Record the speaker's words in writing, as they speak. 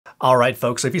All right,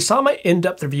 folks, so if you saw my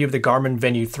in-depth review of the Garmin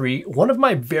Venu 3, one of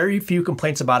my very few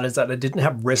complaints about it is that it didn't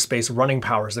have wrist-based running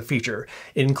power as a feature.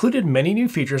 It included many new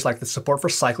features like the support for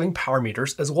cycling power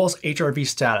meters, as well as HRV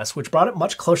status, which brought it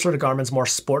much closer to Garmin's more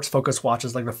sports-focused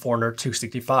watches like the Forerunner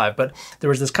 265, but there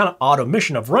was this kind of odd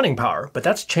omission of running power, but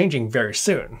that's changing very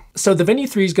soon. So the Venu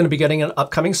 3 is going to be getting an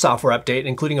upcoming software update,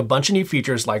 including a bunch of new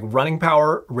features like running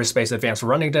power, wrist-based advanced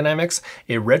running dynamics,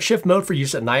 a redshift mode for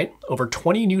use at night, over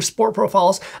 20 new sport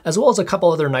profiles, as well as a couple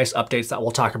other nice updates that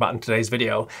we'll talk about in today's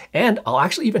video. And I'll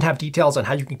actually even have details on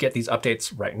how you can get these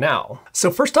updates right now. So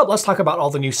first up, let's talk about all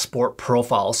the new sport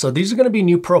profiles. So these are going to be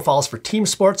new profiles for team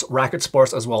sports, racket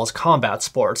sports, as well as combat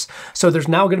sports. So there's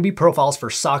now going to be profiles for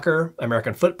soccer,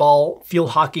 American football,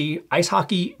 field hockey, ice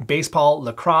hockey, baseball,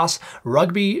 lacrosse,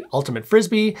 rugby, ultimate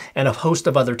frisbee, and a host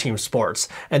of other team sports.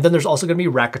 And then there's also going to be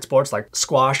racket sports like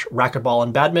squash, racquetball,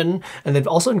 and badminton. And they've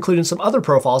also included some other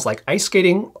profiles like ice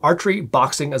skating, archery,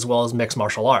 boxing, as well as mixed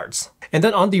martial arts. And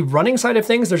then on the running side of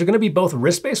things, there's going to be both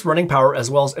wrist-based running power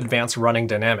as well as advanced running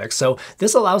dynamics. So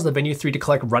this allows the Venu 3 to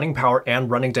collect running power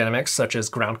and running dynamics such as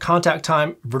ground contact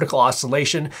time, vertical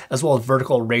oscillation, as well as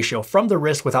vertical ratio from the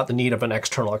wrist without the need of an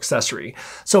external accessory.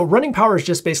 So running power is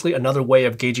just basically another way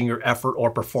of gauging your effort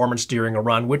or performance during a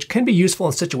run, which can be useful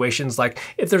in situations like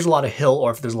if there's a lot of hill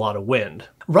or if there's a lot of wind.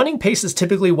 Running pace is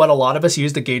typically what a lot of us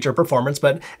use to gauge our performance,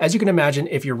 but as you can imagine,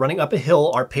 if you're running up a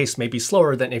hill, our pace may be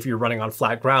slower than if you're running on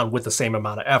flat ground with the same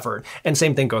amount of effort. And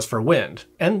same thing goes for wind.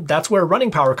 And that's where running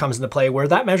power comes into play, where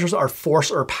that measures our force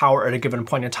or power at a given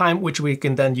point in time, which we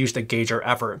can then use to gauge our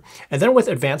effort. And then with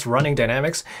advanced running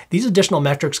dynamics, these additional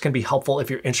metrics can be helpful if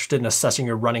you're interested in assessing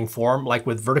your running form, like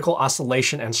with vertical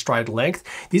oscillation and stride length.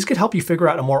 These could help you figure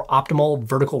out a more optimal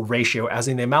vertical ratio, as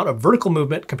in the amount of vertical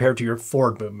movement compared to your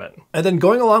forward movement. And then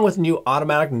going along with a new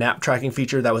automatic nap tracking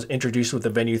feature that was introduced with the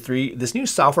Venu 3, this new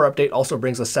software update also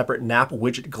brings a separate nap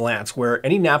widget glance, where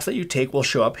any naps that you take will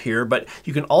show up here, but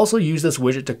you can also use this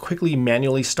widget to quickly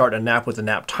manually start a nap with a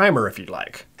nap timer if you'd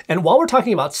like. And while we're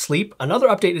talking about sleep, another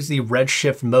update is the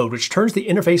redshift mode, which turns the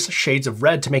interface shades of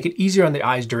red to make it easier on the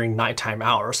eyes during nighttime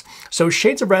hours. So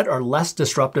shades of red are less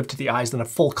disruptive to the eyes than a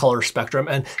full color spectrum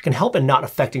and can help in not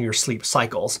affecting your sleep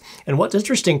cycles. And what's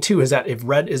interesting too is that if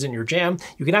red isn't your jam,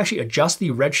 you can actually adjust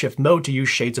the redshift mode to use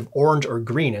shades of orange or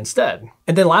green instead.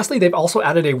 And then lastly, they've also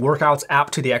added a workouts app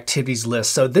to the activities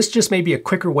list. So this just may be a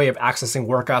quicker way of accessing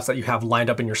workouts that you have lined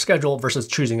up in your schedule versus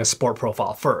choosing a sport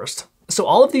profile first. So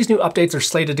all of these new updates are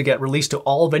slated to get released to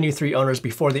all Venu 3 owners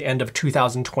before the end of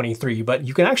 2023, but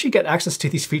you can actually get access to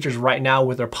these features right now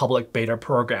with their public beta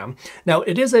program. Now,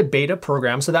 it is a beta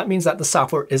program, so that means that the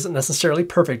software isn't necessarily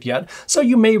perfect yet, so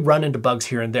you may run into bugs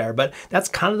here and there, but that's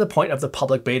kind of the point of the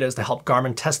public beta, is to help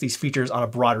Garmin test these features on a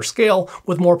broader scale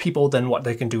with more people than what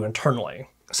they can do internally.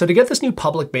 So to get this new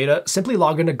public beta, simply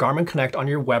log into Garmin Connect on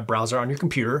your web browser on your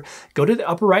computer, go to the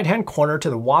upper right-hand corner to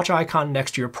the watch icon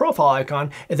next to your profile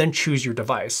icon, and then choose your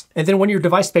device. And then when your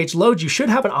device page loads, you should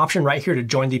have an option right here to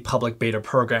join the public beta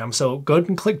program. So go ahead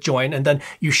and click join, and then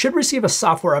you should receive a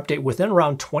software update within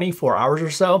around 24 hours or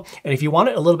so. And if you want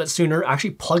it a little bit sooner,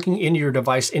 actually plugging in your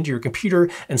device into your computer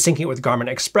and syncing it with Garmin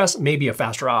Express may be a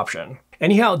faster option.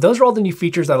 Anyhow, those are all the new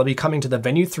features that'll be coming to the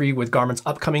Venu 3 with Garmin's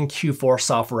upcoming Q4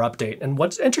 software update. And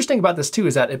what's interesting about this too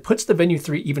is that it puts the Venu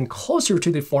 3 even closer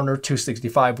to the Forerunner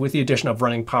 265 with the addition of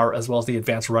running power as well as the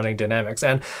advanced running dynamics.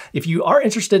 And if you are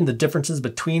interested in the differences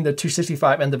between the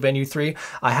 265 and the Venu 3,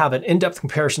 I have an in-depth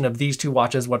comparison of these two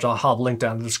watches, which I'll have linked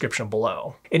down in the description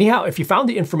below. Anyhow, if you found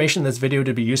the information in this video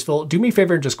to be useful, do me a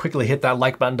favor and just quickly hit that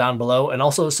like button down below, and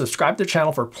also subscribe to the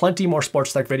channel for plenty more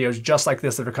sports tech videos just like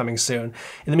this that are coming soon.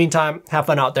 In the meantime, have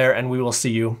fun out there, and we will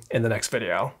see you in the next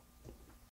video.